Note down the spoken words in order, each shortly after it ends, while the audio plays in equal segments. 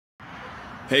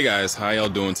Hey guys, how y'all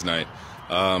doing tonight?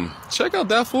 Check out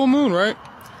that full moon, right?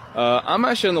 I'm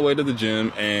actually on the way to the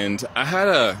gym, and I had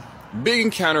a big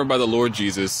encounter by the Lord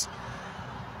Jesus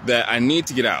that I need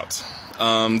to get out.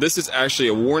 This is actually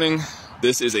a warning.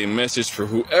 This is a message for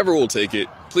whoever will take it.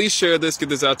 Please share this, get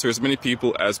this out to as many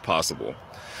people as possible.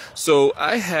 So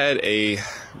I had a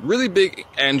really big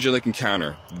angelic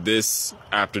encounter this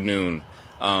afternoon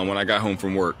when I got home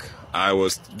from work. I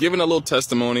was giving a little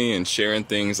testimony and sharing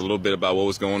things a little bit about what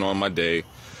was going on in my day,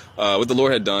 what the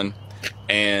Lord had done.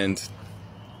 And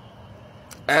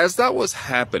as that was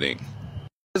happening,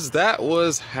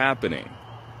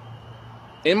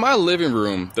 in my living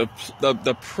room,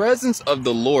 the presence of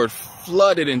the Lord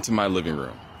flooded into my living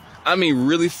room. I mean,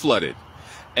 really flooded.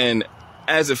 And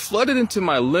as it flooded into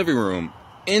my living room,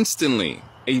 instantly,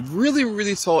 a really,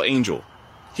 really tall angel,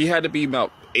 he had to be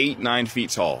about 8-9 feet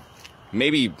tall.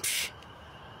 Maybe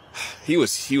he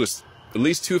was at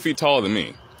least 2 feet taller than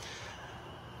me,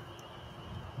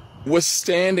 was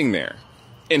standing there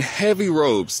in heavy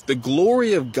robes. The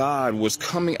glory of God was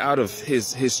coming out of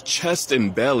his chest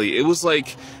and belly. It was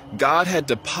like God had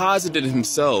deposited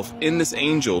himself in this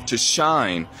angel to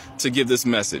shine, to give this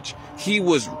message. He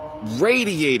was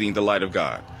radiating the light of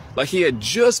God, like he had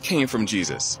just came from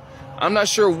Jesus. I'm not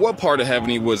sure what part of heaven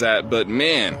he was at, but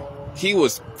man, he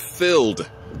was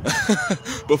filled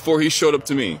before he showed up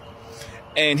to me.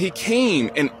 And he came,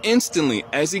 and instantly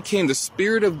as he came, the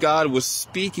Spirit of God was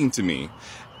speaking to me.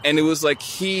 And it was like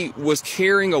he was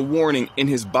carrying a warning in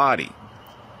his body.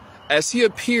 As he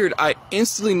appeared, I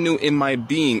instantly knew in my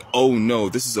being, oh no,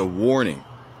 this is a warning.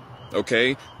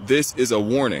 Okay, this is a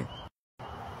warning.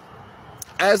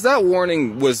 As that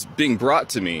warning was being brought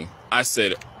to me, I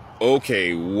said,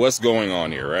 okay, what's going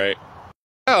on here, right?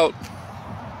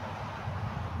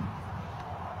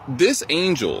 This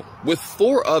angel with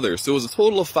 4 others, so it was a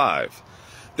total of 5.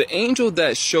 The angel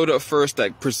that showed up first,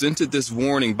 that presented this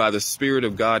warning by the Spirit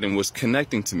of God and was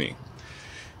connecting to me,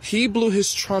 he blew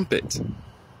his trumpet.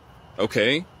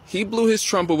 Okay? He blew his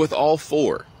trumpet with all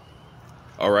 4.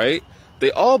 All right?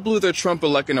 They all blew their trumpet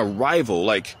like an arrival,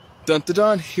 like, dun dun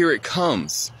dun, here it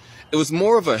comes. It was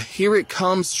more of a here it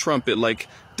comes trumpet, like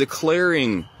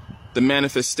declaring the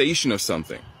manifestation of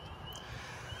something.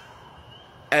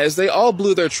 As they all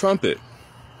blew their trumpet,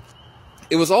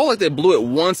 it was all like they blew it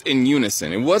once in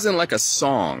unison. It wasn't like a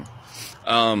song.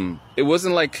 It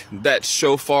wasn't like that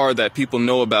shofar that people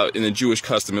know about in the Jewish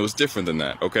custom. It was different than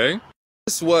that, okay?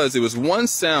 It was one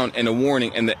sound and a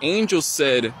warning, and the angel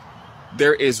said,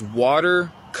 there is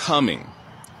water coming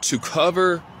to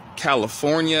cover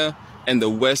California and the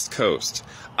West Coast.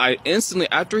 I instantly,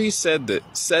 after he said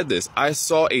this, I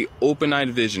saw a open-eyed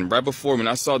vision right before me, and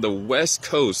I saw the West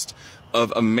Coast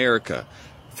of America,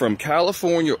 from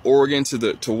California, Oregon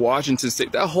to Washington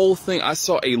State. That whole thing, I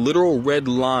saw a literal red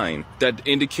line that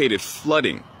indicated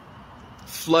flooding.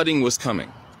 Flooding was coming.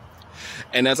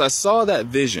 And as I saw that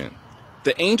vision,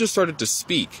 the angel started to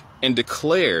speak and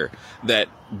declare that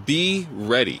be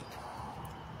ready.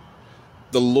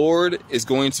 The Lord is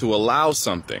going to allow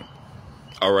something.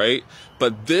 All right?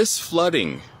 But this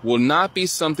flooding will not be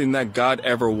something that God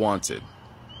ever wanted.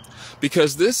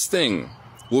 Because this thing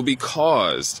will be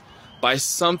caused by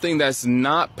something that's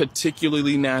not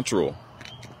particularly natural.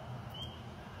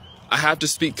 I have to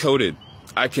speak coded.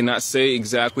 I cannot say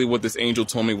exactly what this angel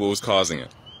told me what was causing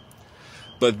it.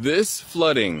 But this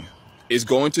flooding is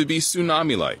going to be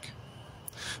tsunami-like.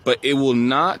 But it will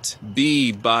not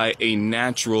be by a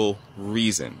natural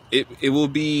reason. It will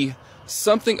be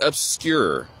something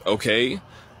obscure, okay?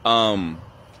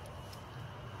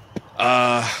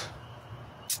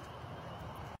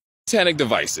 Satanic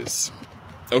devices.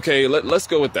 Okay, let's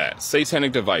go with that.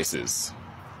 Satanic devices.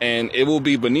 And it will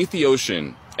be beneath the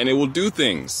ocean, and it will do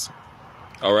things.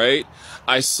 All right?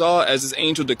 I saw as this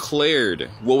angel declared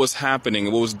what was happening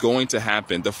and what was going to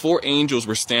happen. The 4 angels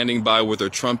were standing by with their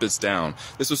trumpets down.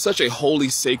 This was such a holy,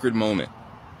 sacred moment.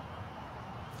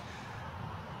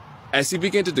 As he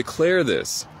began to declare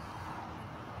this,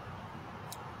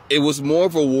 it was more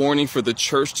of a warning for the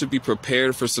church to be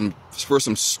prepared for some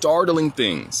startling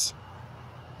things.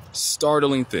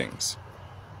 Startling things.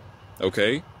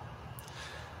 Okay?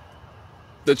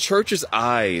 The church's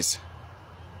eyes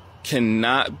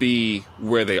cannot be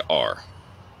where they are.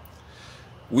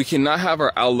 We cannot have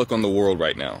our outlook on the world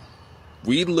right now.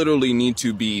 We literally need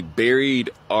to be buried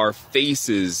our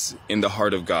faces in the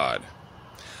heart of God.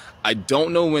 I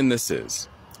don't know when this is.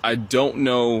 I don't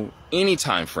know any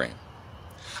time frame.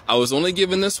 I was only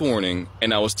given this warning,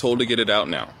 and I was told to get it out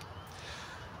now.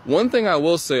 One thing I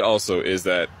will say also is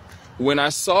that when I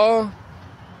saw,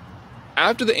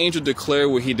 after the angel declared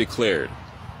what he declared,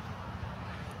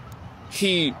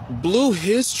 he blew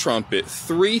his trumpet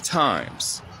 3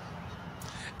 times.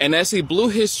 And as he blew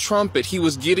his trumpet, he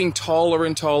was getting taller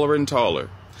and taller and taller.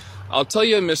 I'll tell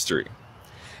you a mystery.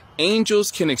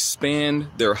 Angels can expand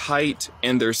their height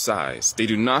and their size. They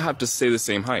do not have to stay the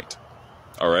same height.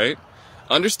 All right?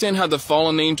 Understand how the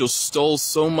fallen angels stole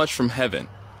so much from heaven.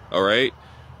 All right?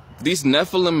 These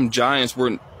Nephilim giants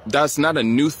that's not a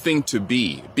new thing to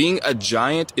be. Being a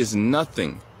giant is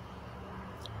nothing.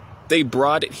 They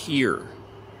brought it here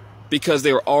because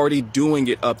they were already doing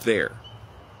it up there.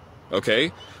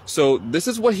 Okay? So this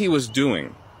is what he was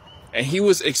doing. And he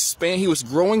was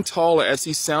growing taller as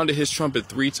he sounded his trumpet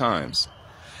 3 times.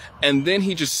 And then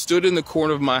he just stood in the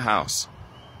corner of my house.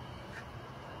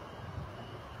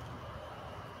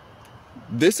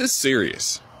 This is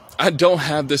serious. I don't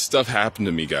have this stuff happen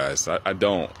to me, guys. I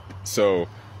don't. So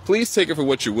please take it for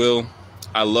what you will.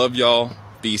 I love y'all.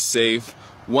 Be safe.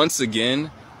 Once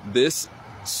again, this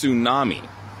tsunami,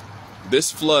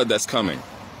 this flood that's coming,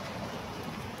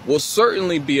 will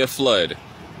certainly be a flood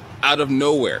out of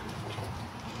nowhere.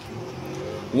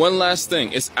 One last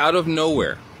thing, it's out of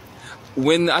nowhere.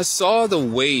 When I saw the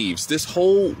waves, this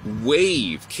whole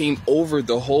wave came over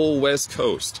the whole West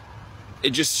Coast. It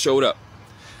just showed up.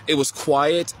 It was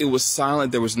quiet, it was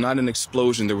silent, there was not an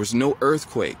explosion, there was no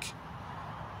earthquake.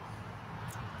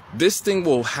 This thing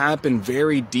will happen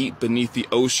very deep beneath the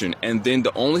ocean, and then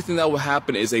the only thing that will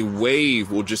happen is a wave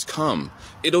will just come.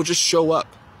 It'll just show up.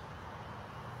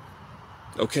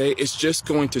 Okay, it's just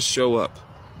going to show up.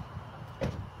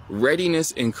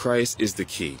 Readiness in Christ is the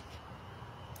key.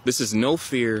 This is no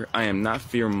fear. I am not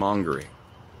fear-mongering.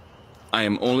 I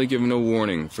am only giving a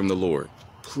warning from the Lord.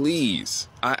 Please,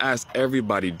 I ask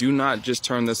everybody, do not just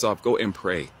turn this off. Go and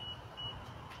pray.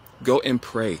 Go and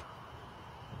pray.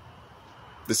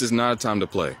 This is not a time to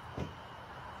play.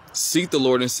 Seek the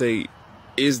Lord and say,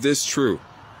 is this true?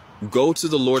 Go to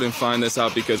the Lord and find this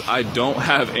out, because I don't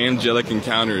have angelic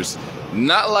encounters.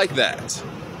 Not like that.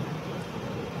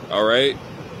 All right?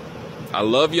 I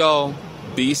love y'all.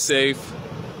 Be safe.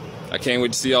 I can't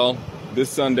wait to see y'all this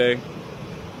Sunday.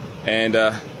 And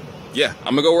yeah,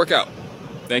 I'm gonna go work out.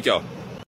 Thank y'all.